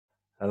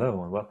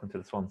Hello and welcome to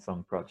the Swan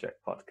Song Project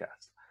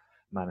podcast.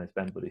 My name is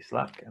Ben Buddy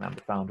Slack and I'm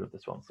the founder of the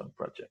Swan Song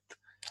Project.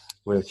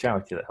 We're a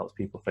charity that helps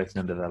people facing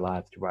under their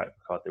lives to write and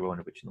record their own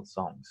original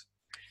songs.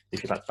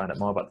 If you'd like to find out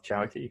more about the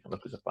charity, you can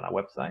look us up on our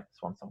website,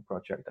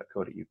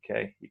 swansongproject.co.uk.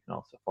 You can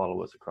also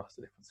follow us across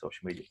the different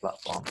social media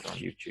platforms on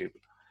YouTube.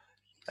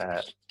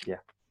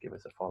 Give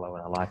us a follow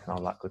and a like and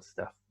all that good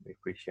stuff. We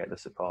appreciate the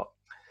support.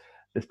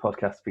 This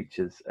podcast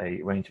features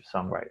a range of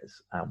songwriters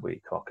and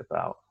we talk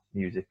about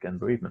music and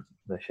bereavement.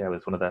 They share with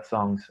us one of their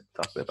songs,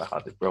 talk a bit about how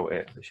they wrote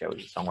it, they share with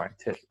us a songwriting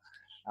tip,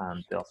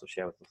 and they also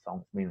share with us a song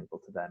that's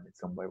meaningful to them in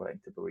some way relating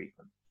to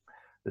bereavement.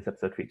 This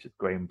episode features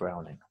Graham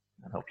Browning,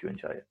 and hope you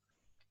enjoy it.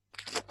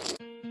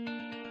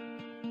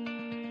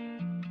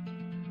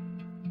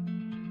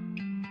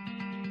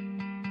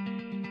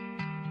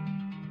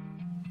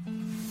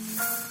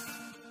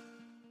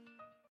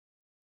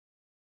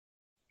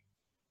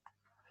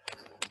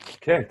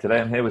 Okay, today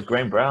I'm here with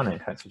Graham Browning.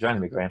 Thanks for joining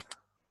me, Graham.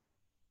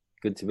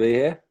 Good to be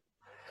here.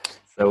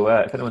 So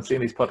if anyone's seen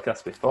these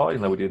podcasts before, we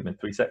do them in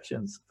three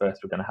sections.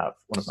 First, we're going to have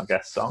one of my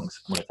guest songs.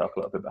 I'm going to talk a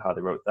little bit about how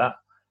they wrote that.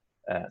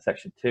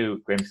 Section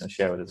 2, Graham's going to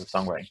share with us a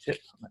songwriting tip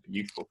that might be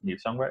useful for new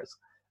songwriters.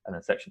 And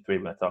then section 3,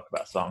 we're going to talk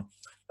about a song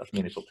that's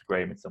meaningful to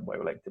Graham in some way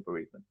related to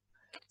bereavement.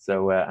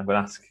 So I'm going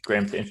to ask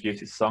Graham to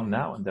introduce his song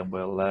now, and then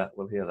we'll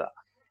hear that.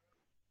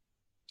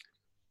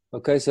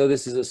 Okay, so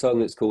this is a song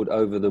that's called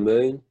Over the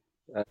Moon.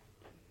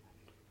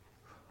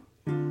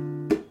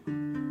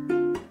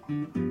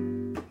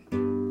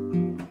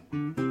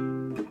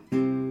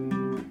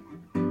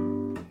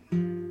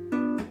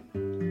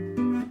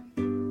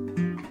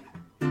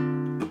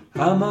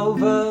 I'm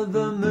over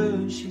the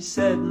moon, she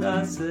said, and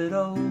I said,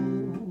 oh,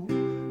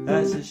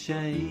 that's a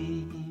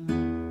shame.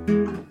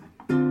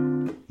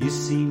 You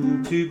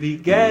seem to be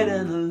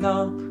getting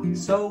along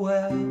so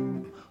well,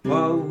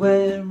 what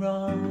went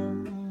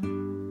wrong?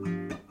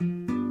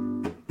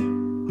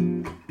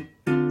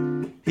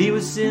 He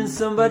was seeing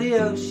somebody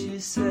else, she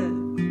said,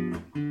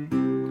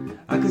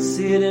 I could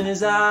see it in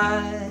his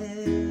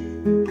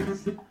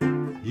eyes.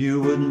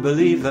 You wouldn't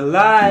believe the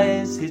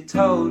lies he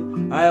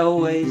told, I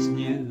always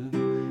knew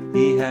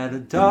he had a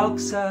dark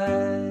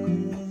side,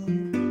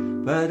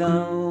 but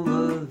I'm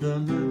over the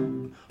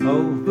moon,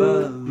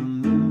 over the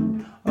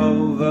moon,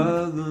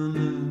 over the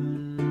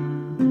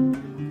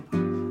moon.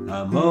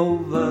 I'm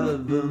over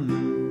the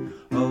moon,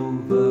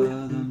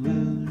 over the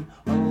moon,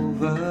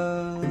 over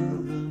the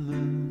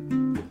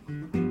moon.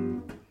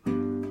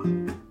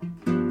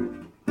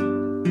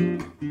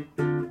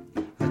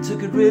 I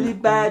took it really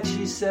bad,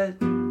 she said,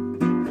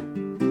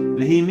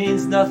 but he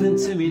means nothing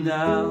to me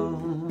now.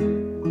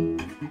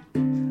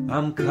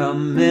 I'm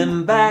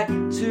coming back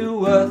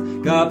to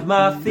earth, got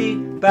my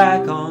feet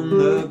back on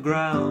the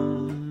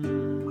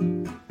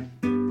ground.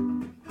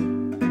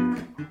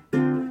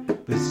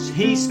 But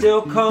he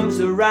still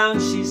comes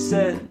around, she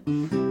said,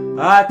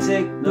 I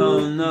take no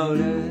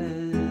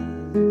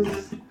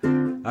notice.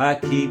 I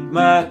keep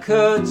my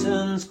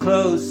curtains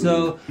closed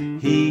so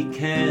he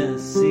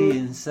can't see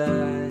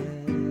inside.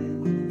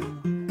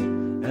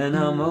 And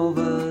I'm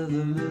over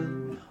the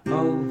moon,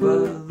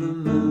 over the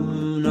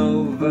moon,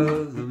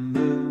 over the moon.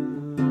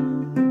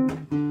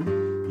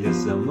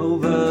 Yes, I'm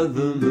over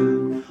the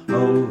moon,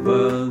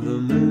 over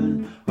the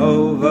moon,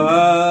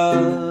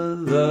 over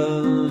the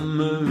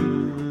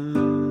moon.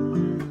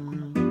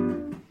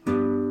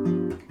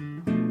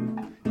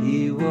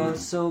 He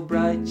was so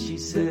bright, she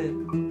said.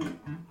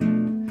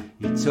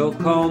 He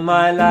took all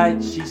my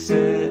light, she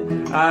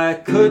said. I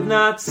could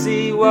not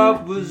see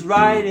what was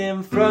right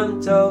in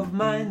front of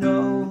my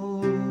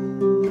nose.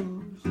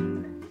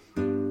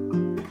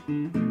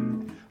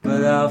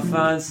 But I'll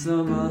find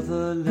some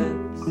other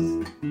lips,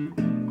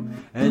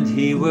 and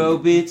he will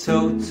be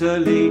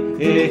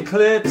totally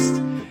eclipsed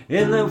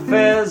in the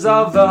affairs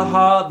of the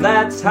heart.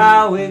 That's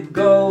how it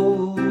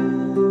goes.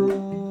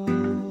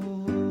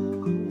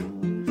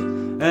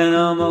 And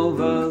I'm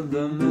over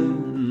the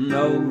moon,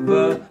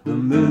 over the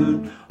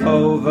moon,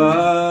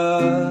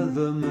 over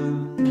the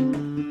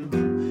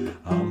moon.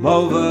 I'm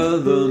over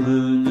the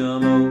moon,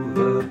 I'm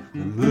over the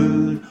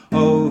moon,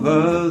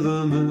 over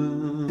the moon.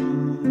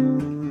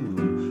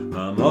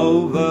 I'm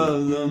over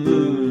the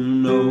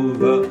moon,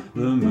 over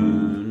the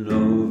moon,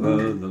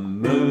 over the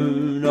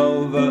moon,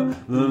 over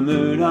the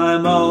moon.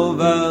 I'm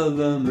over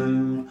the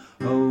moon,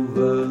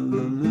 over the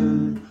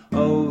moon,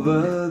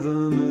 over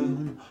the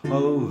moon,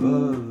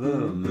 over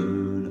the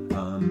moon.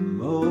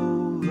 I'm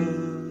over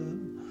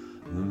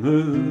the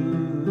moon.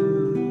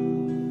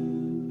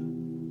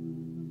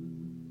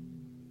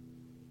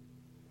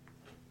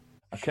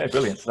 Okay,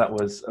 brilliant. So that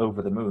was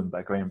Over the Moon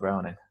by Graham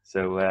Browning.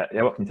 So what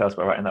can you tell us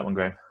about writing that one,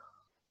 Graham?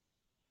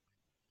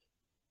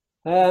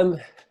 Well,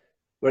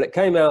 it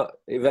came out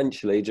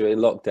eventually during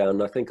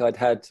lockdown. I think I'd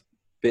had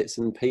bits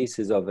and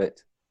pieces of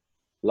it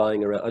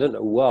lying around. I don't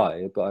know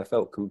why, but I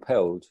felt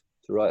compelled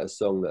to write a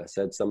song that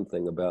said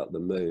something about the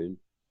moon.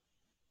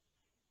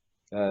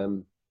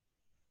 And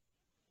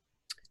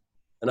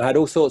I had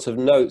all sorts of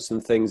notes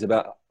and things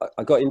about,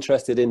 I got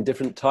interested in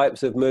different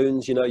types of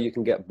moons. You know, you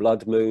can get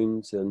blood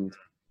moons and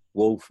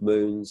wolf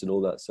moons and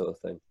all that sort of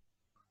thing.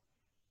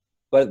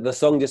 But the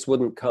song just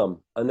wouldn't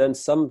come. And then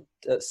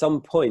at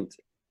some point,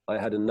 I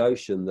had a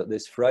notion that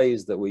this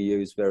phrase that we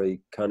use very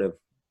kind of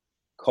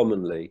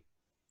commonly,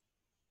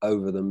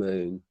 over the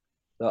moon,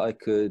 that I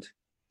could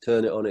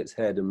turn it on its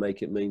head and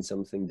make it mean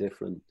something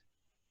different.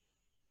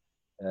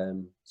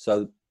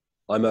 So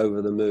I'm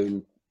over the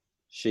moon,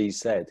 she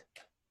said,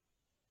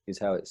 is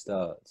how it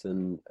starts.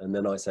 And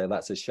then I say,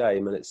 that's a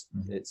shame. And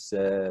it's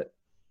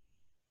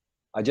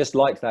I just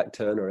like that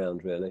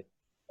turnaround, really.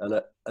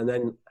 And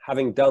then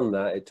having done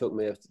that, it took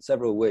me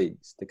several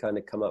weeks to kind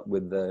of come up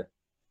with I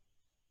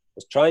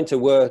was trying to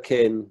work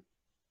in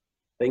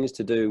things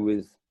to do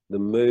with the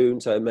moon.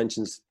 So it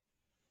mentions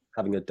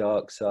having a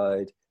dark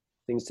side,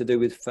 things to do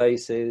with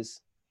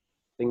faces,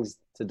 things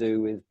to do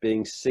with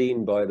being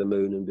seen by the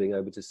moon and being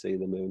able to see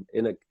the moon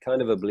in a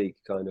kind of a bleak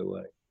kind of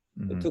way.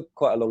 Mm-hmm. It took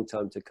quite a long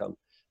time to come.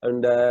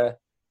 And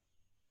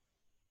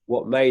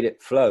what made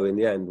it flow in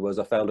the end was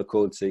I found a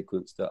chord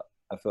sequence that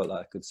I felt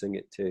like I could sing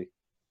it to.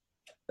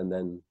 And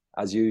then,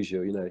 as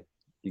usual, you know,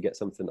 you get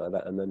something like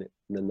that, and then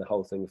the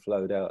whole thing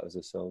flowed out as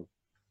a song.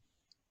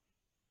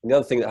 And the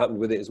other thing that happened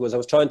with it was I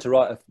was trying to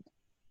write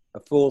a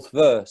fourth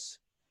verse,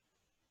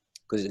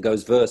 because it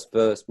goes verse,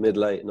 mid,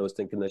 late, and I was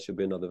thinking there should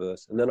be another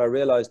verse. And then I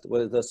realized,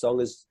 well, the song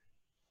it's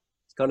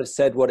kind of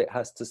said what it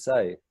has to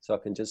say, so I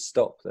can just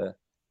stop there.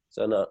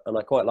 So, and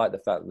I quite like the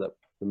fact that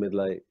the mid,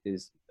 late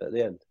is at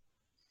the end.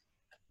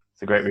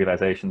 It's a great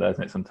realization, though,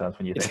 isn't it? Sometimes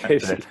when you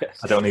think, yes.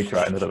 I don't need to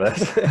write another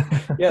verse.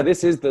 Yeah,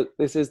 this is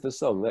the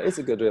song. That is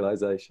a good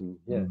realization.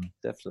 Yeah,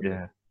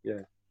 definitely.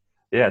 Yeah.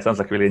 It sounds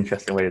like a really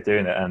interesting way of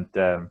doing it,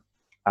 and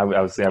I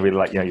really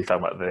like, you know, you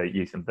talking about the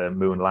using the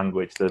moon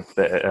language. I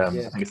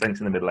think it's linked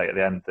in the middle, late at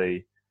the end.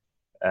 The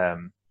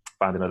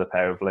find another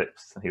pair of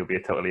lips, and he'll be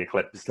totally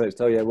eclipsed.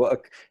 Oh yeah, what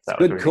a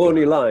good really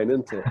corny line,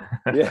 isn't it?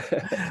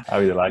 Yeah, I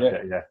really like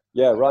it.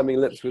 Yeah, rhyming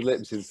lips with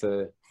lips is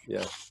it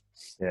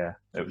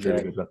was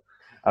really good one.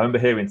 I remember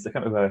hearing, I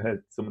can't remember, I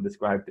heard someone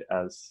described it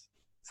as,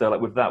 so like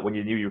with that, when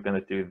you knew you were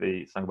going to do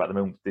the song about the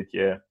moon, did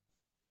you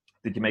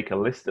make a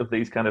list of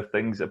these kind of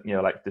things, of, you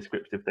know, like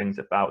descriptive things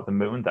about the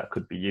moon that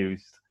could be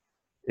used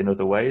in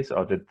other ways,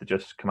 or did they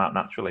just come out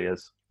naturally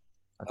as?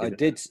 I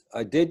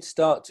did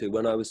start to,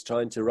 when I was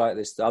trying to write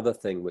this other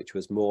thing, which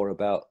was more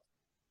about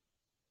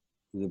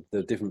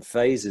the different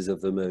phases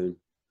of the moon.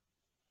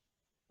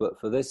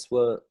 But for this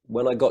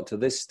when I got to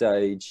this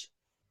stage,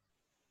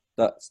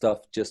 that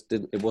stuff just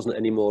it wasn't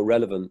any more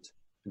relevant,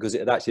 because it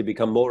had actually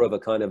become more of a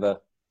kind of a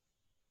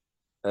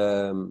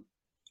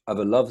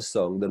love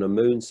song than a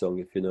moon song,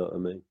 if you know what I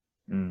mean.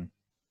 Mm.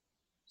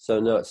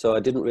 So I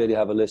didn't really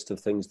have a list of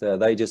things there.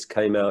 They just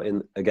came out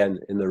in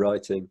the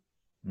writing.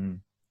 Mm.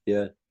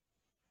 Yeah.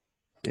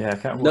 Yeah, I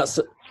can't remember.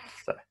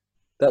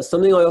 That's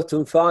something I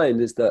often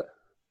find, is that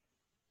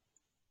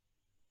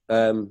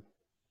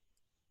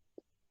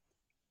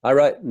I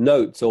write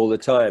notes all the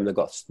time. I've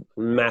got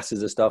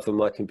masses of stuff on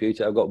my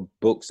computer. I've got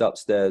books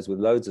upstairs with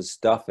loads of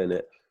stuff in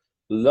it.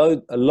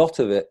 A lot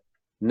of it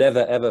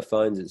never ever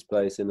finds its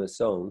place in a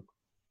song,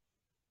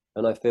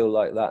 and I feel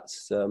like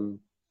that's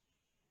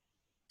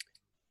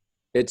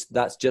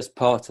just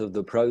part of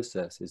the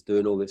process, is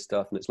doing all this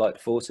stuff, and it's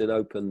like forcing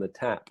open the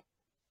tap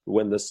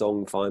when the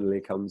song finally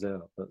comes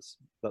out. That's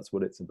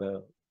what it's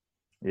about.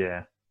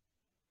 Yeah.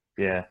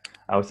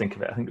 I was thinking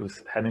of it. I think it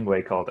was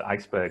Hemingway called it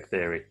iceberg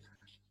theory,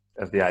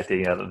 of the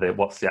idea that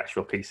what's the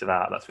actual piece of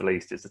art that's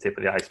released is the tip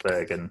of the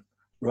iceberg, and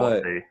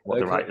what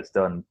the writer's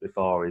done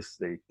before is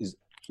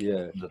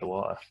under the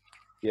water.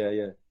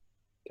 Yeah,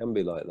 can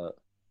be like that.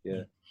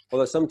 Yeah.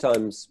 Although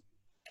sometimes,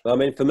 I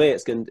mean, for me,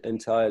 it's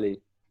entirely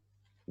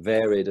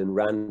varied and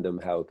random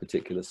how a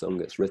particular song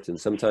gets written.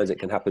 Sometimes it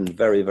can happen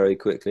very, very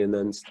quickly, and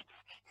then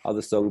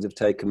other songs have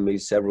taken me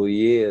several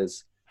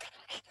years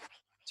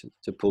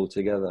to pull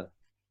together.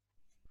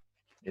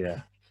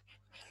 Yeah.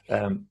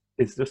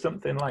 Is there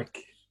something like,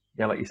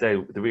 like you say,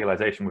 the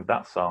realization with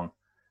that song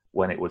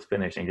when it was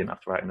finished and you didn't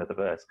have to write another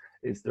verse,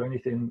 is there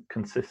anything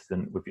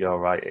consistent with your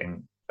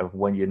writing of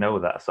when you know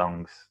that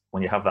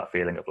when you have that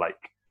feeling of like,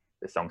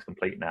 this song's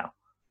complete now?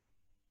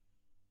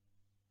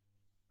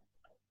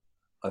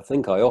 I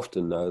think I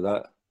often know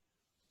that.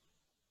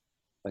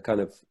 I kind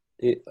of,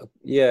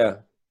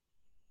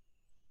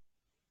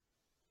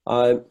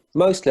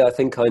 mostly I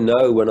think I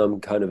know when I'm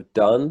kind of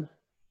done,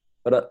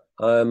 but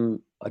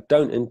I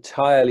don't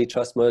entirely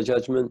trust my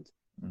judgment.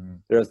 Mm.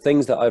 There are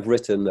things that I've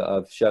written that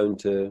I've shown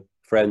to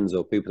friends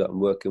or people that I'm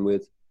working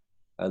with,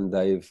 and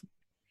they've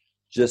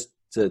just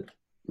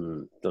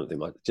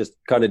just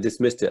kind of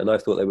dismissed it, and I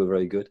thought they were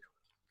very good.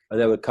 And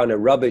they were kind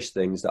of rubbish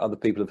things that other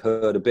people have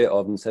heard a bit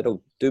of and said,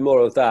 "Oh, do more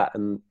of that."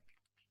 And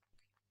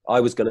I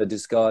was going to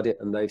discard it,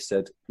 and they've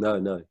said,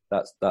 "No,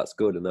 that's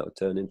good," and that would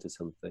turn into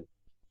something.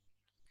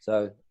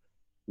 So,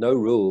 no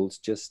rules,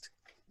 just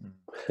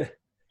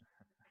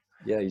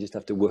you just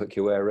have to work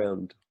your way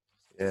around.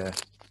 Yeah,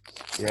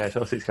 it's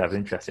also kind of an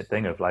interesting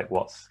thing of like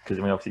because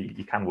I mean, obviously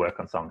you can work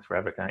on songs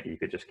forever, can't you? You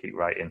could just keep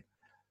writing,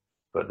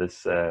 but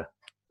there's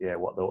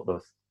what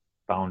those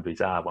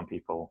boundaries are when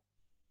people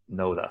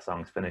know that a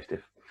song's finished.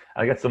 If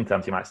I guess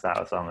sometimes you might start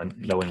a song and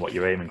knowing what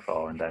you're aiming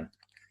for, and then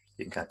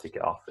you can kind of take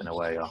it off in a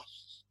way. Or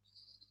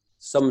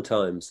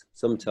sometimes,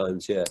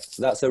 yeah.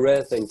 That's a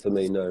rare thing for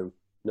me, knowing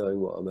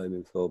what I'm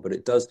aiming for. But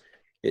it does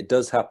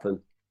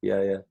happen.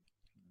 Yeah.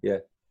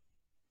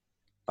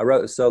 I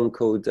wrote a song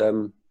called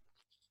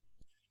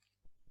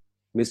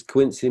Miss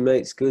Quincy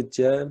Makes Good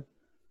Jam.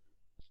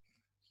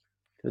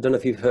 I don't know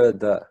if you've heard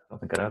that. I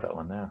think I know that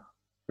one now.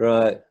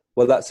 Right.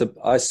 Well,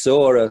 I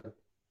saw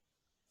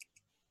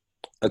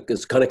a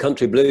kind of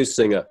country blues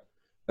singer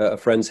at a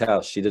friend's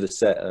house. She did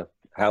a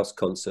house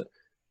concert,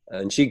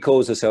 and she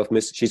calls herself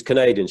she's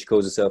Canadian. She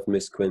calls herself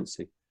Miss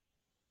Quincy.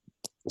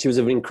 She was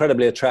an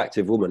incredibly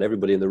attractive woman.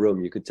 Everybody in the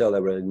room, you could tell they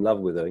were in love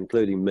with her,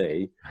 including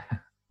me.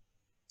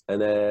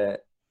 And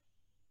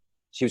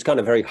she was kind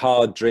of very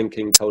hard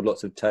drinking, told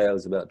lots of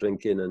tales about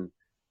drinking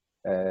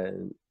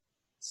and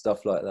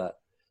stuff like that.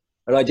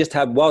 And I just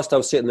had, whilst I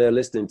was sitting there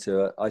listening to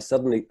her,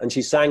 and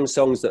she sang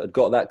songs that had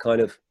got that kind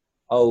of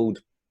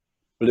old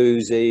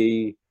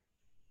bluesy,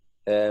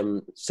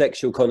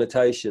 sexual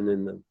connotation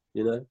in them,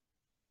 you know?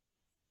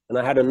 And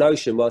I had a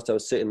notion whilst I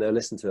was sitting there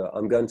listening to her,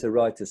 I'm going to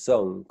write a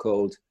song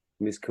called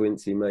Miss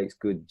Quincy Makes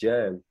Good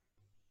Jam.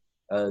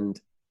 And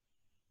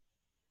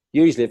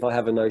usually if I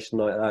have a notion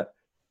like that,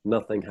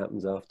 nothing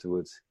happens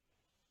afterwards.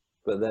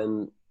 But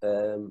then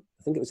I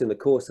think it was in the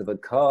course of a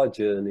car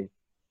journey,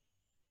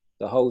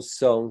 the whole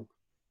song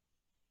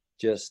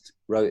just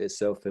wrote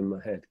itself in my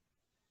head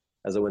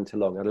as I went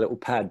along. I had a little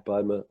pad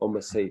on my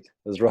seat.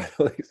 I was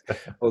writing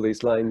all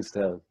these lines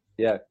down.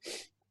 Yeah.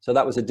 So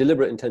that was a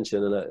deliberate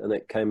intention, and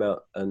it came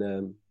out,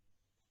 and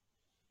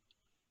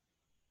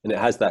it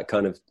has that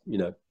kind of, you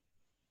know,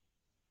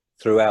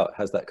 throughout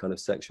has that kind of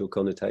sexual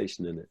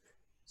connotation in it.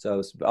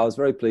 So I was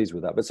very pleased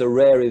with that. But it's a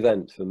rare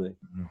event for me.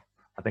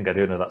 I think I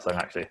do know that song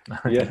actually.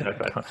 Yeah.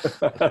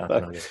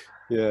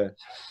 Yeah.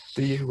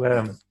 Do you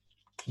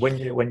when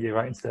you're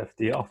writing stuff,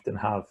 do you often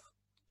have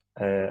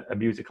a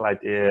musical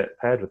idea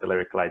paired with a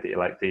lyrical idea?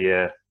 Like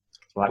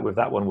like with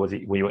that one, were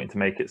you wanting to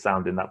make it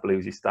sound in that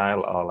bluesy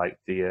style, or like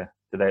do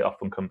they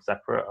often come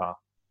separate? Or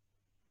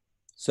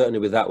certainly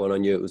with that one, I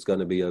knew it was going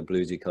to be a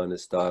bluesy kind of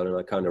style, and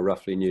I kind of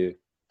roughly knew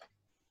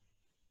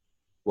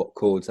what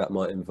chords that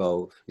might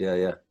involve.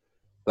 Yeah.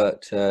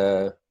 But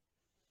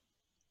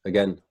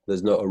again,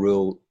 there's not a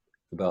rule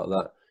about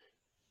that.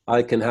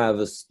 I can have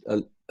a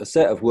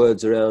set of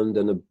words around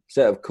and a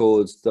set of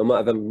chords that might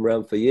have been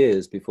around for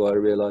years before I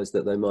realised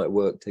that they might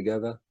work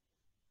together.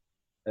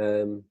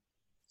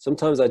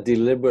 Sometimes I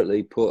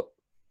deliberately put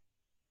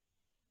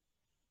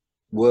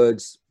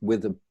words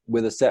with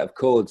a set of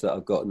chords that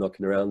I've got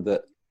knocking around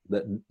that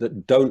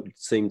don't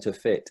seem to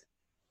fit,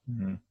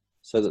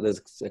 so that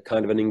there's a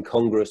kind of an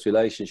incongruous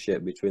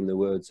relationship between the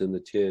words and the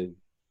tune.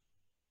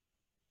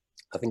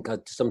 I think I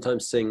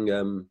sometimes sing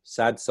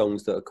sad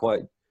songs that are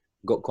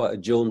got quite a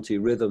jaunty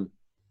rhythm.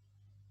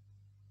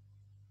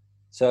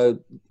 So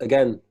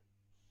again,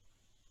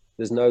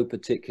 there's no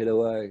particular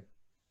way.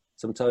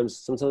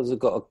 Sometimes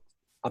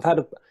I've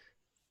had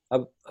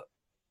a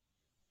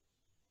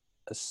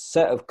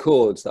set of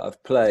chords that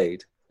I've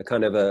played, a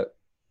kind of a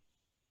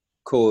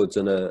chords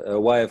and a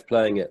way of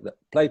playing it that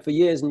played for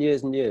years and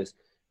years and years.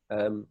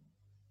 And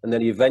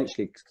then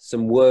eventually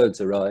some words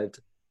arrived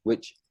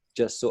which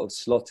just sort of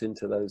slot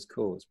into those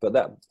chords. But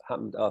that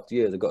happened after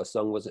years. I got a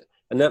song,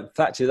 and that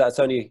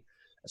actually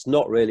it's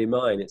not really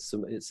mine. It's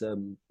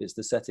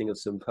the setting of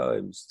some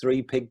poems,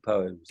 3 pig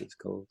poems it's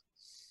called,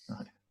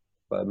 right,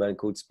 by a man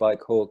called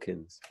Spike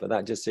Hawkins. But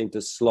that just seemed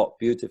to slot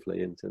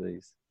beautifully into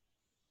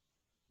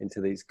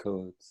these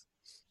chords.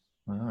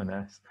 Oh,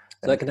 nice.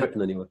 So that can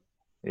happen anyway.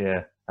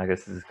 Yeah, I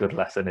guess it's a good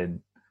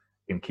lesson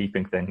in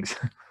keeping things.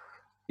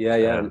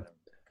 Yeah.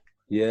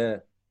 Yeah.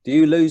 Do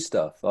you lose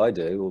stuff? I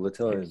do all the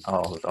time.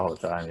 All the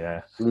time,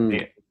 yeah.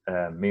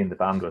 Me and the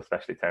band were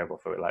especially terrible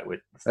for it. Like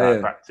we'd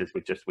start practices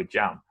with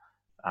jam,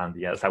 and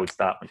that's how we'd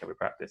start much every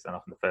practice. And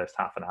often the first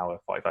half an hour,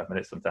 45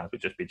 minutes, sometimes we'd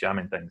just be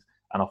jamming things.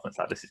 And often it's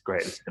like, this is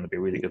great. This is going to be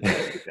really good.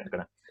 I'm going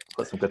to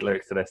put some good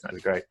lyrics to this, and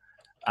that'd be great.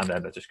 And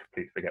then I just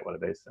completely forget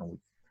what it is, and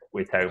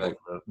we're terrible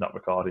for not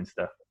recording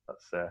stuff.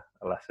 That's a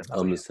lesson.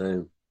 I'm the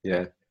same.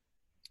 Yeah.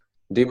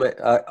 Do you make?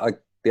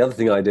 The other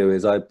thing I do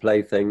is I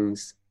play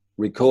things,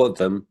 record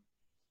them,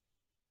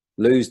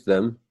 lose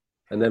them,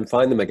 and then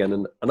find them again,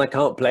 and I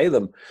can't play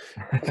them.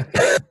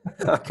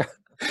 I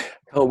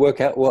can't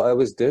work out what I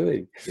was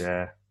doing.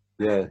 Yeah.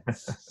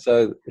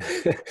 So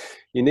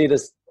you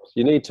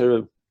need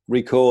to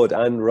record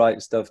and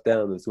write stuff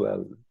down as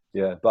well.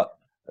 Yeah, but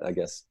I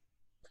guess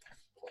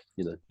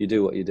you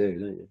do what you do,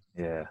 don't you?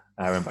 Yeah,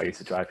 I remember I used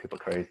to drive people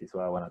crazy as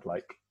well when I'd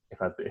if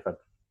I'd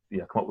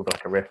come up with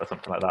like a riff or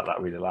something like that I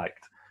really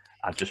liked,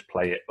 I'd just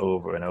play it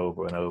over and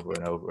over and over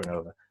and over and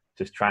over,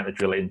 just trying to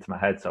drill it into my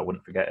head so I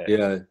wouldn't forget it.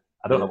 Yeah.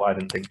 I don't know why I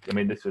didn't think. I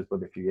mean, this was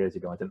probably a few years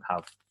ago. I didn't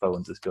have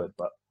phones as good,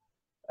 but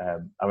I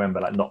remember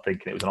not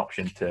thinking it was an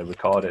option to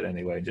record it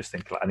anyway, and just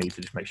think I need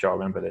to just make sure I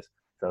remember this.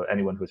 So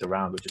anyone who was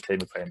around would just hear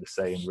me playing the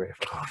same riff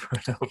over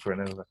and over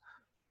and over.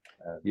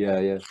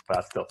 Yeah. But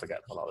I still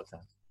forget a lot of the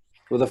time.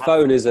 Well, the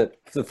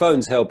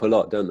phones help a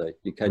lot, don't they?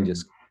 You can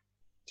Mm.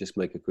 just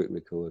make a quick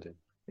recording.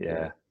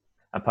 Yeah.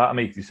 And part of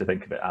me used to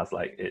think of it as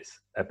like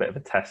it's a bit of a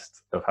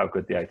test of how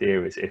good the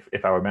idea is.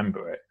 If I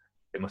remember it,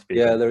 it must be a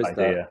Yeah, good there is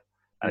idea. that.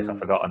 And if I've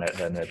forgotten it,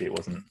 then maybe it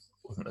wasn't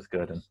as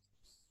good. And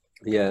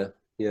Yeah,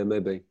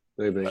 maybe.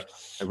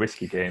 a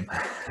risky game.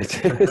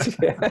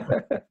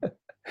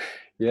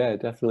 Yeah,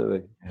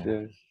 definitely.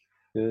 Yeah.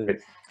 Yeah.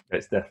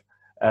 Great stuff.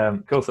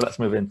 Cool. So let's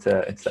move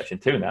into section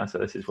 2 now. So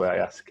this is where I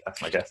ask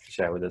my guests to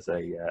share with us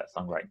a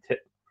songwriting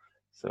tip.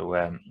 So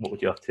what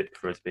would your tip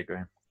for us be,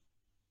 Graham?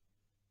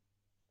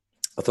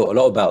 I thought a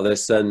lot about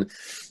this, and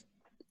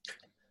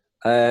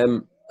I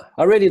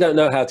really don't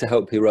know how to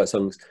help people write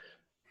songs.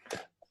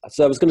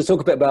 So I was going to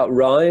talk a bit about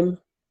rhyme,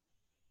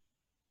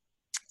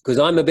 because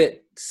I'm a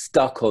bit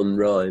stuck on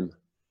rhyme.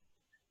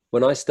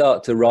 When I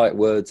start to write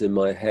words in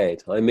my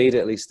head, I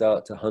immediately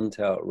start to hunt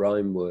out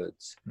rhyme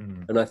words.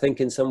 Mm. And I think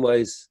in some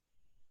ways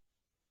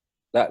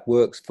that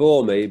works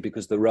for me,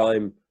 because the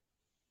rhyme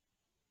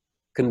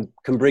can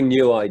bring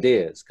new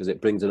ideas, because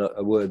it brings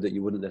a word that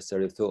you wouldn't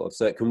necessarily have thought of.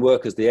 So it can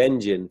work as the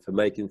engine for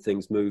making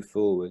things move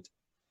forward.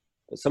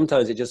 But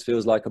sometimes it just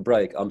feels like a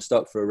break. I'm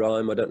stuck for a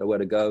rhyme. I don't know where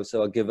to go,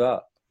 so I give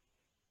up.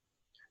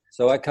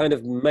 So I kind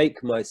of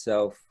make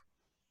myself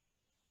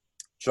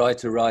try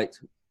to write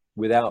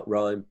without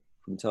rhyme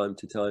from time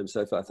to time.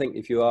 So I think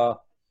if you are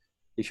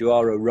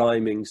a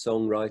rhyming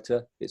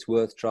songwriter, it's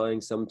worth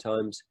trying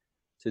sometimes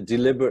to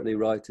deliberately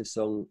write a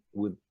song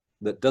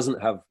that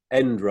doesn't have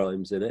end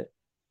rhymes in it.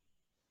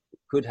 It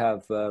could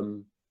have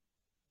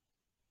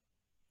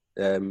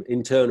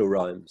internal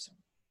rhymes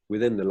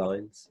within the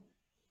lines,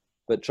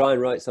 but try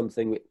and write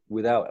something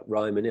without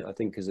rhyme in it, I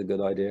think is a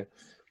good idea.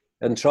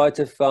 And try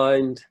to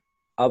find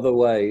other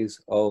ways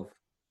of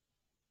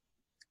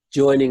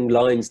joining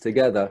lines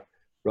together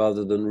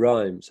rather than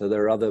rhyme. So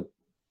there are other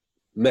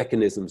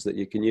mechanisms that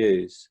you can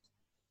use.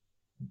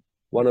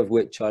 One of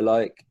which I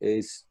like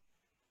is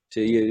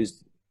to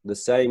use the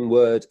same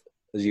word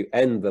as you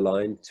end the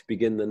line to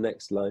begin the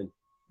next line.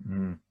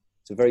 Mm.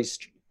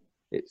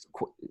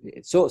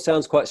 It sort of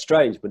sounds quite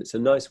strange, but it's a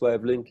nice way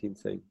of linking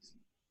things.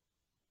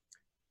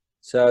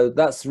 So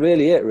that's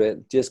really it,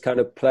 really. Just kind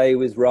of play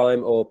with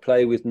rhyme or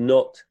play with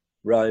not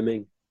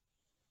rhyming.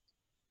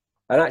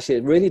 And actually,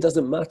 it really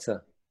doesn't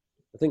matter.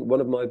 I think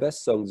one of my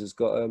best songs has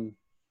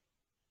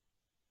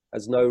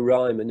no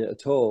rhyme in it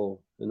at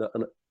all, and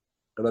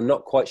I'm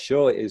not quite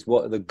sure it is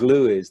what the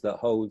glue is that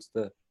holds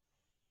the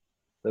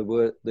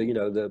word,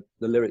 the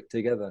lyric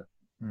together.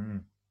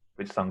 Mm.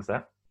 Which song's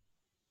that?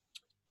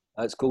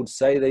 It's called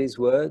 "Say These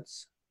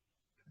Words,"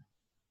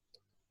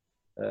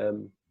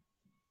 and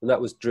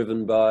that was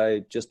driven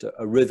by just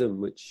a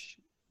rhythm, which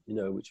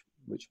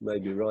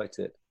made me write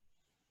it.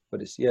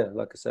 But it's,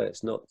 like I say,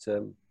 it's not.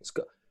 Shall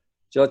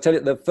I tell you?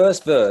 The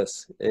first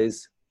verse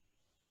is,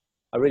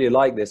 I really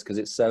like this because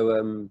it's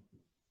so.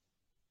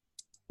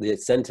 The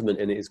sentiment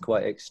in it is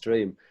quite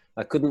extreme.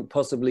 I couldn't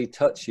possibly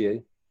touch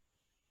you.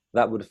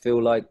 That would feel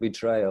like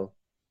betrayal.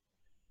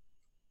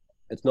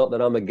 It's not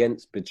that I'm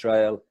against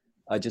betrayal.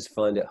 I just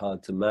find it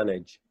hard to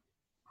manage.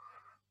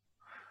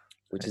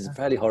 Which is a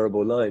fairly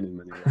horrible line in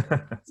many ways.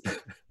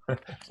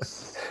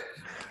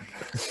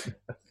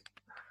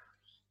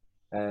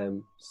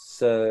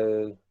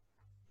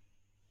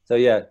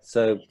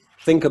 So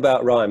think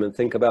about rhyme and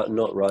think about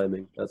not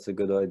rhyming. That's a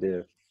good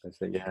idea, I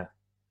think.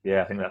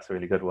 Yeah, I think that's a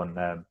really good one.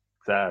 I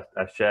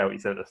share what you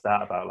said at the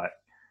start about, like,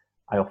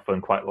 I often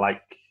quite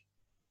like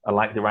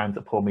the rhymes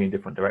that pull me in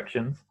different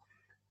directions.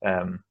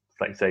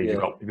 Like you say,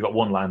 if you've got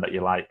one line that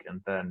you like,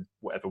 and then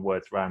whatever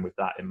words rhyme with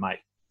that, it might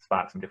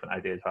spark some different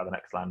ideas how the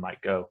next line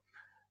might go.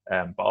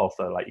 But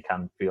also, like, you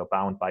can feel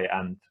bound by it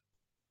and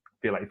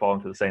feel like you fall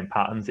into the same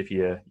patterns if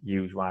you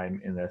use rhyme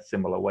in a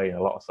similar way in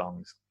a lot of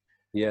songs.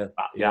 I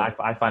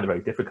find it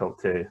very difficult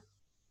to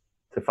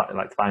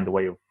find a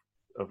way of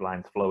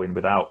lines flowing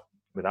without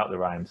the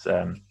rhymes.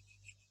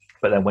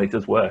 But then when it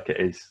does work,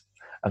 it is.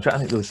 I'm trying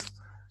to think.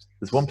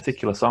 There's one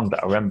particular song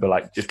that I remember,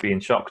 like, just being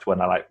shocked when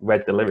I, like,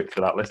 read the lyrics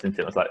without listening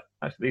to it. I was like,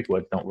 actually, these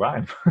words don't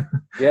rhyme.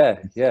 Yeah.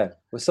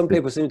 Well, some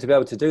people seem to be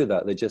able to do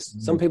that.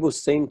 Some people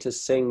seem to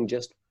sing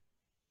just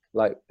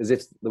like as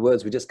if the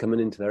words were just coming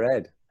into their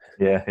head.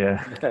 Yeah.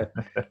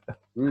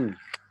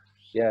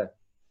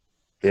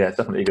 Yeah, it's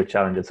definitely a good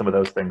challenge. And some of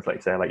those things,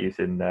 like, say, like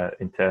using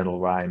internal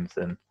rhymes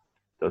and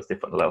those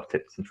different little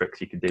tips and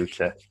tricks you can do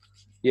to.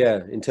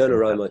 Yeah, internal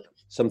rhyme, like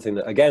something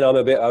that, again, I'm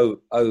a bit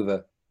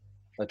over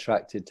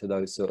attracted to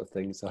those sort of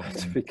things, so I have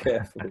to be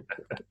careful.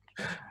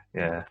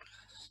 Yeah,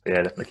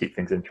 definitely keep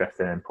things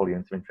interesting and pull you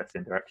in some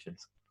interesting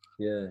directions.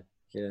 Yeah.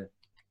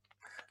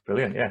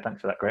 Brilliant. Yeah,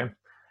 thanks for that, Graham.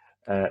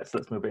 So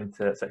let's move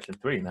into section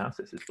 3 now.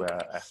 So this is where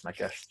I ask my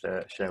guests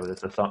to share with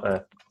us a song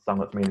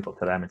that's meaningful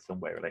to them in some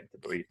way related to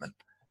bereavement.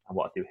 And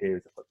what I do here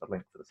is I put the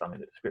link to the song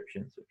in the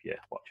description. So if you're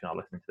watching or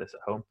listening to this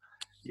at home,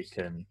 you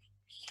can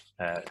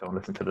go and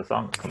listen to the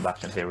song, come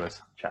back and hear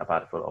us chat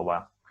about it for a little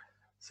while.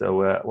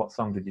 So what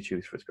song did you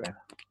choose for us, Graham?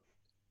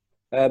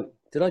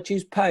 Did I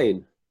choose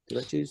Pain?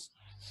 Is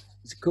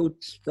it called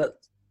that?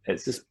 I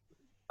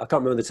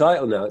can't remember the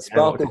title now. It's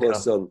Sparkle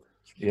Horse song.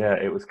 Yeah,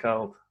 it was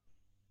called.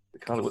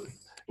 It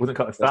wasn't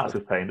called. It starts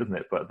with pain, doesn't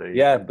it? But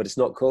yeah, but it's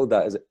not called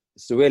that, is it?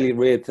 It's a really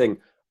weird thing.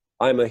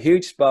 I'm a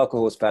huge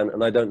Sparklehorse fan,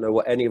 and I don't know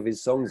what any of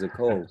his songs are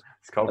called.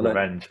 It's called And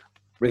Revenge.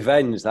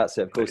 Revenge, that's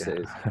it. Of course it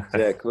is.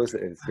 Yeah, of course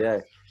it is. Yeah,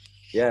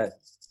 yeah,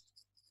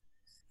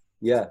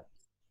 yeah.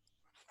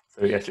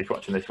 So yes, if you're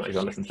watching this, you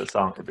go listen to the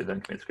song. It'll be the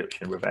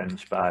description: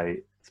 Revenge by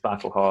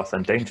Sparklehorse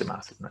and Danger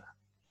Mouse, isn't it?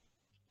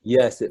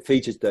 Yes, it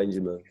features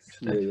Danger Mouse.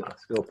 Danger Yeah,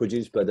 Mouse. or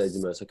produced by Danger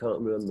Mouse. I can't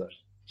remember.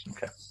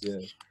 Okay. Yeah.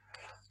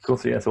 Cool.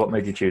 So yeah, so what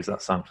made you choose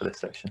that song for this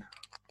section?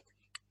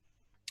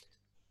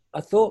 I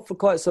thought for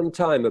quite some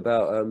time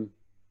about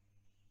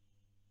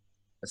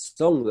a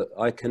song that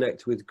I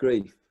connect with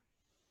grief,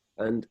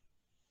 and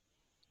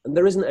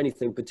there isn't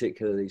anything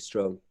particularly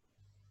strong.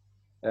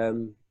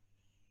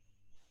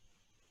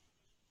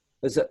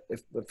 If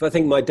I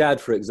think my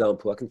dad, for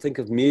example, I can think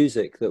of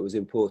music that was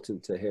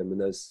important to him, and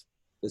there's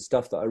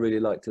stuff that I really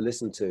like to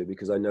listen to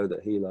because I know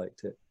that he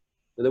liked it.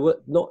 But there were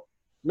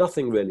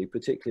nothing really,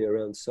 particularly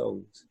around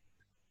songs.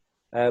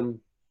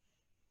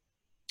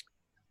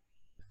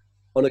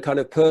 On a kind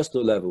of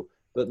personal level,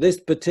 but this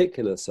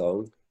particular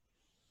song,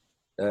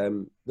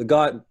 the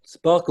guy,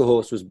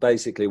 Sparklehorse was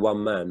basically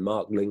one man,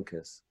 Mark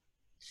Linkous,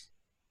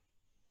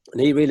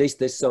 and he released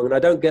this song, and I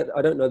don't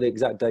know the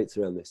exact dates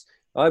around this.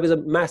 I was a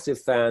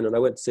massive fan, and I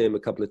went to see him a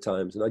couple of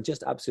times, and I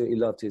just absolutely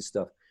loved his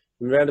stuff.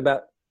 And around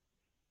about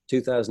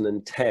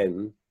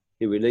 2010,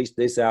 he released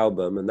this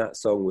album, and that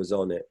song was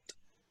on it.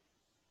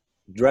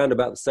 Around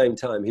about the same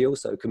time, he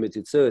also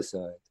committed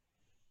suicide,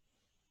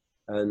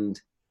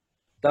 and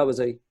that was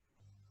it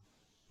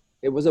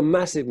was a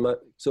massive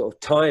sort of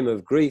time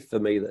of grief for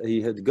me that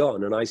he had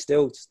gone, and I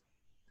still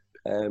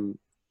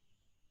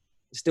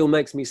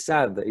makes me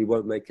sad that he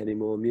won't make any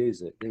more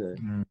music, you know.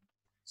 Mm.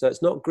 So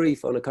it's not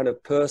grief on a kind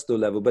of personal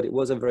level, but it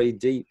was a very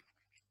deep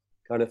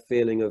kind of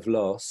feeling of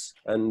loss.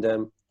 And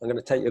I'm going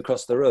to take you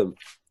across the room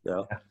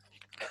now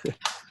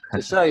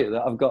to show you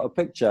that I've got a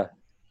picture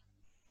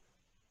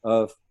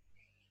of.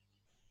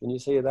 Can you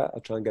see that?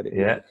 I'll try and get it.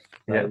 Yeah.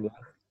 Yeah.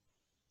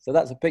 So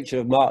that's a picture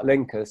of Mark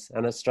Linkous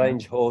and a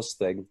strange horse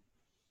thing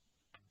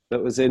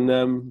that was in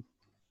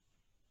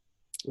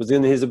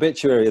his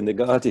obituary in The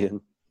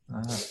Guardian.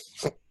 Ah.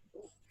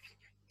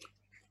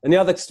 And the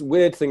other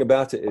weird thing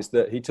about it is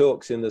that he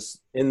talks in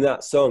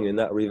that song, in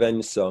that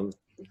Revenge song,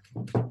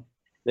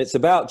 it's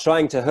about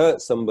trying to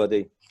hurt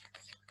somebody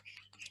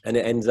and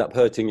it ends up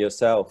hurting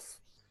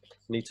yourself.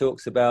 And he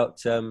talks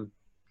about,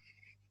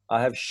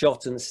 I have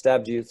shot and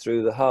stabbed you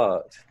through the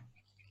heart.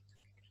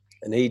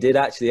 And he did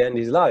actually end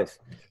his life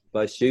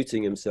by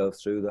shooting himself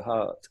through the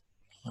heart.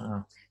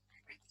 Wow.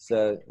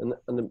 So,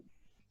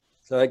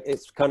 so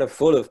it's kind of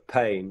full of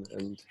pain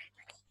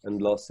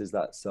and loss, is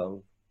that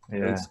song.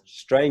 Yeah. And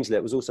strangely,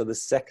 it was also the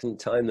second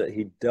time that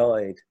he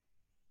died.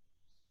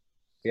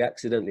 He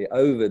accidentally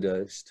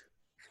overdosed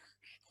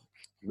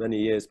many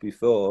years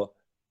before,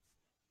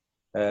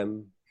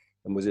 and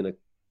was in a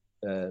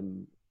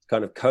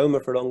kind of coma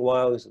for a long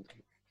while.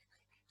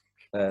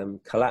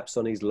 Collapsed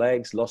on his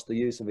legs, lost the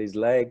use of his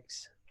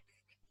legs.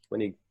 When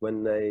he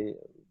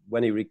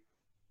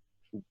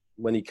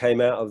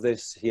came out of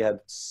this, he had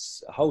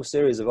a whole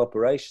series of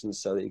operations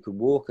so that he could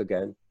walk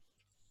again,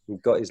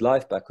 and got his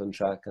life back on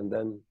track, and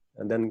then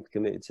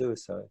committed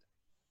suicide.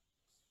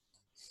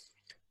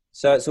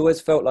 So it's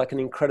always felt like an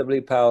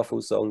incredibly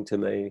powerful song to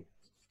me,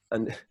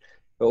 but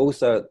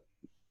also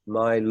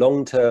my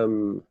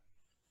long-term,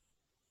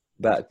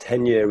 about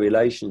 10-year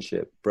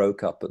relationship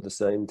broke up at the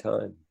same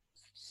time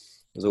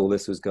as all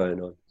this was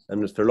going on.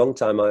 And for a long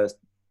time, I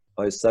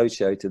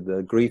associated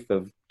the grief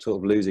of sort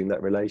of losing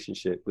that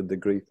relationship with the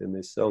grief in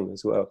this song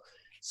as well.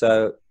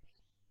 So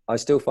I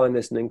still find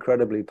this an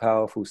incredibly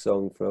powerful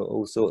song for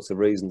all sorts of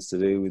reasons to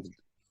do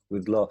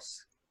with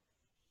loss.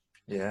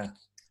 Yeah.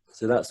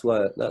 So that's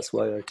why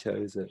I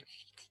chose it.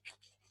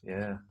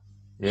 Yeah.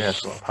 Yeah.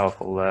 It's a lot of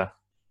powerful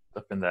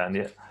stuff in there. And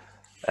yeah,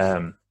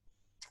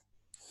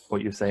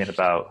 what you're saying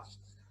about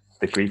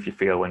the grief you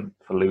feel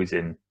for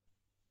losing,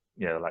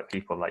 you know, like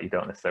people like you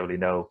don't necessarily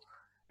know,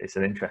 it's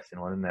an interesting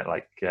one, isn't it?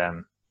 Like, I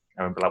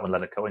remember like when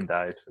Leonard Cohen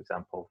died, for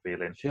example,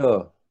 feeling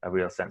Sure. a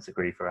real sense of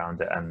grief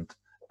around it. And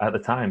at the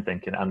time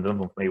thinking, and another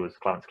one for me was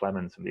Clarence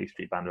Clemens from the E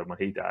Street Band, when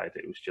he died,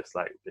 it was just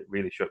like, it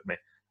really shook me,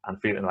 and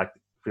feeling a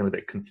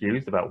bit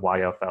confused about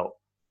why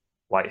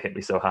it hit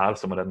me so hard,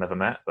 someone I'd never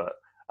met. But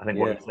I think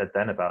what you said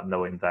then about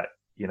knowing that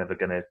you're not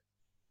going to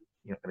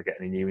get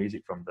any new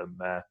music from them,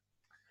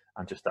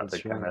 and just that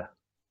they're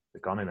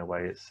gone in a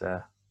way, it's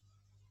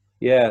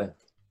yeah.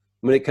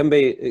 I mean, it can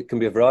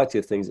be a variety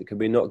of things. It can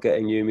be not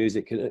getting new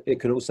music.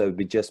 It can also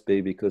just be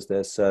because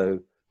they're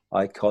so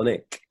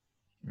iconic,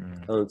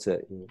 can't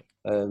it?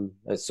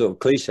 It's sort of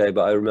cliche,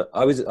 but I remember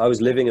I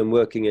was living and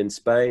working in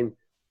Spain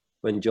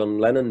when John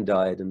Lennon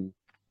died, and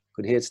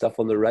could hear stuff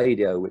on the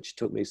radio, which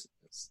took me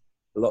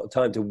a lot of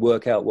time to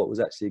work out what was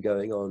actually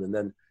going on. And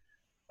then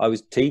I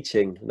was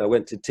teaching, and I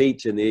went to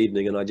teach in the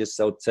evening, and I just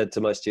said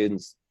to my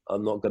students,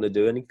 "I'm not going to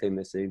do anything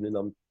this evening.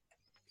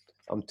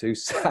 I'm too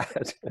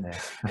sad.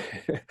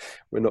 Yeah.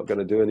 We're not going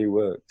to do any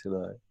work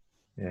tonight."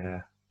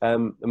 Yeah.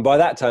 And by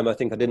that time, I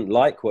think I didn't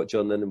like what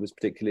John Lennon was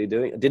particularly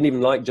doing. I didn't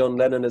even like John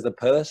Lennon as a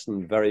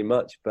person very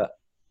much, but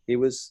he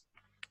was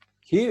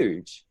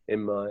huge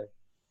in my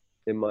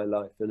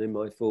life and in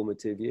my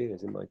formative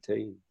years, in my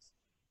teens.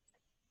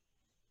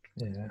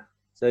 Yeah.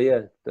 So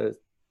yeah,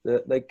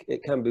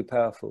 it can be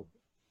powerful.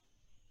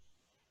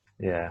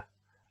 Yeah,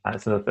 and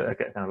it's another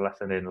kind of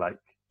lesson in like,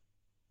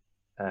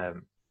 I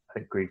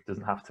think grief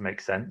doesn't have to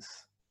make sense.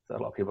 So a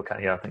lot of people can,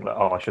 think like,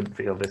 oh, I shouldn't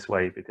feel this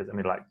way because I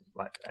mean,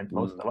 and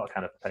most a lot of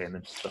kind of pain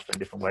and stuff in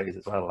different ways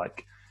as well.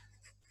 Like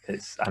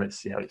it's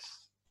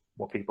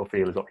what people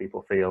feel is what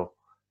people feel,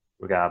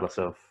 regardless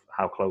of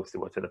how close they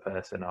were to the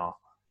person or.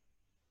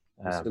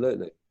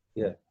 Absolutely,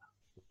 yeah.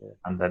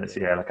 And then it's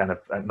like kind of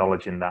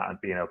acknowledging that and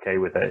being okay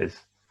with it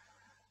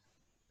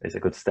is a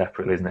good step,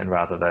 really, isn't it? And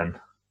rather than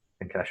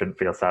thinking I shouldn't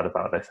feel sad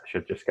about this, I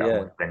should just get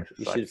on with things.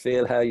 You should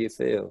feel how you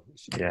feel.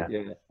 Yeah.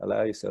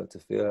 Allow yourself to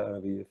feel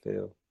however you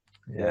feel.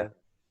 Yeah. You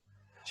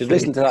should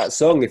listen to that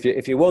song if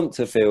you want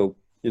to feel,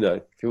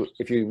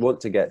 if you want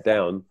to get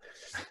down,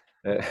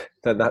 then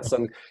that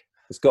song,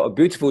 it's got a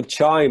beautiful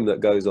chime that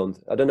goes on.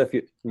 I don't know if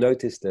you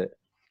noticed it.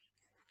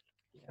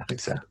 I think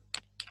so.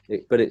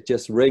 But it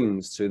just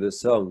rings through the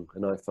song,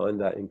 and I find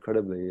that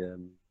incredibly,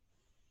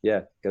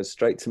 goes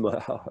straight to my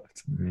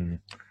heart. Mm.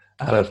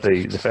 I love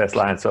the first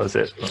line. So is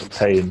it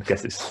pain? I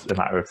guess it's a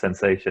matter of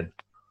sensation.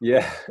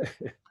 Yeah.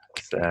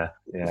 It's a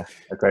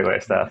great way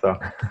to start a song.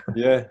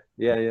 Yeah.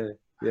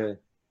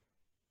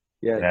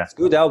 It's a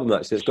good album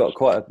actually. It's got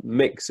quite a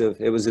mix of.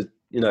 It was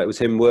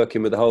him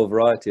working with a whole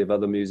variety of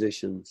other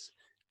musicians,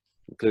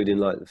 including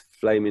like the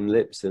Flaming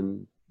Lips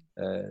and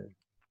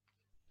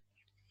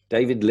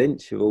David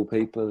Lynch of all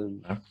people.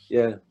 And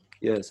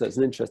so it's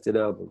an interesting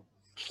album.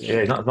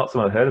 Yeah, not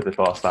someone I've heard of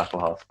before,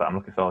 Sparklehorse, but I'm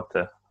looking forward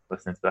to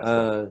listening to that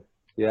stuff.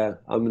 Yeah,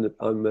 I'm a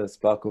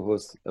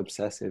Sparklehorse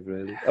obsessive,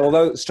 really.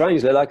 Although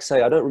strangely, like I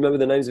say, I don't remember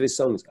the names of his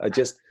songs.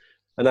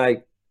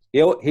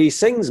 He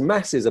sings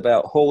masses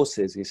about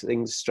horses. He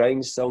sings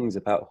strange songs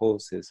about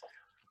horses,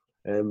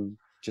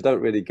 which I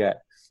don't really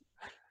get.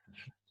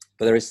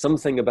 But there is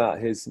something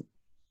about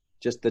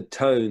just the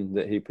tone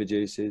that he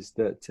produces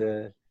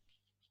that,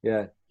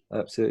 I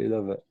absolutely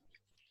love it.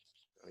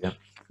 Yeah.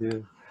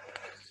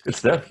 Good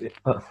stuff.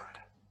 Oh,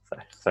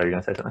 sorry, you're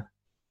going to say something?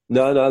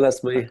 No,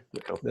 that's me.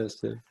 Cool.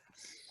 That's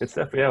Good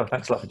stuff. Yeah, well,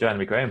 thanks a lot for joining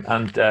me, Graham.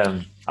 And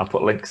I'll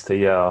put links to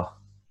your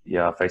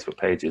Facebook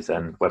pages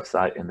and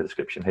website in the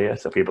description here,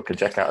 so people can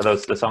check out. Are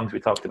those the songs we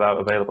talked about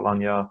available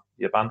on your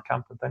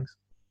Bandcamp and things?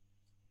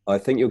 I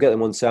think you'll get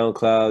them on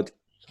SoundCloud,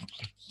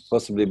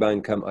 possibly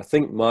Bandcamp. I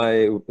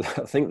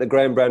think the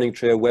Graham Browning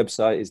Trio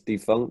website is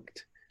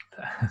defunct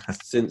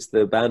since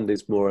the band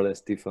is more or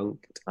less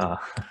defunct.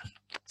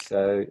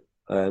 So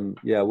I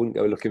wouldn't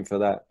go looking for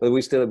that. But we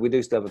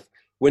do still have.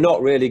 We're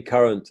not really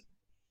current.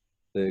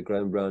 The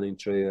Graham Browning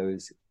Trio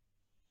is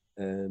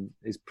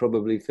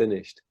probably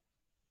finished.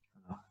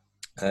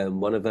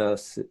 One of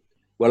us.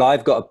 Well,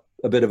 I've got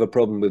a bit of a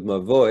problem with my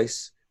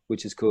voice,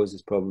 which has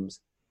caused problems,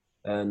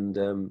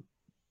 and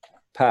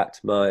Pat,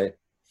 my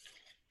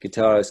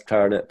guitarist,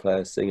 clarinet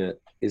player, singer,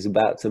 is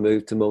about to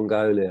move to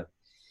Mongolia.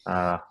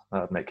 That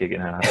would make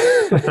gigging hard.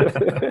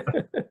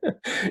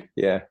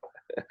 Yeah.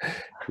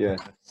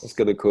 That's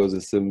going to cause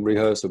us some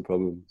rehearsal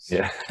problems.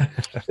 Yeah.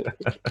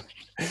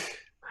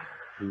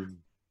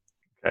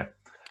 Okay.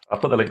 I'll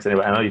put the links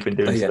anyway. I know you've been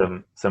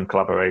doing some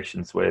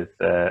collaborations with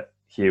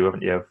Hugh,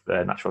 haven't you,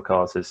 of Natural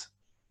Causes?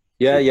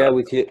 Yeah,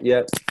 with you.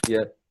 Yeah.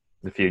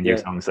 A few new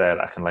songs there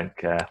that I can link.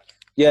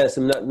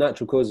 Some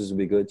Natural Causes would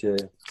be good.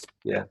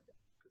 Yeah.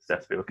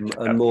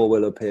 And more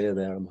will appear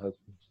there, I'm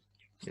hoping.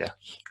 Yeah,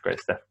 great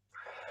stuff.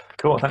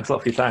 Cool. Thanks a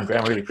lot for your time,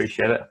 Graham. I really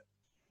appreciate it.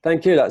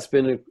 Thank you. That's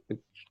been a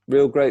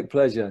real great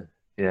pleasure.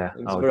 Yeah.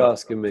 Thanks for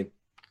asking me.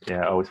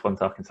 Yeah, always fun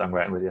talking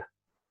songwriting with you.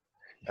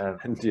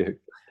 And you.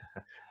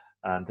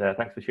 And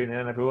thanks for tuning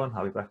in, everyone.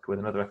 I'll be back with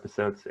another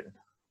episode soon.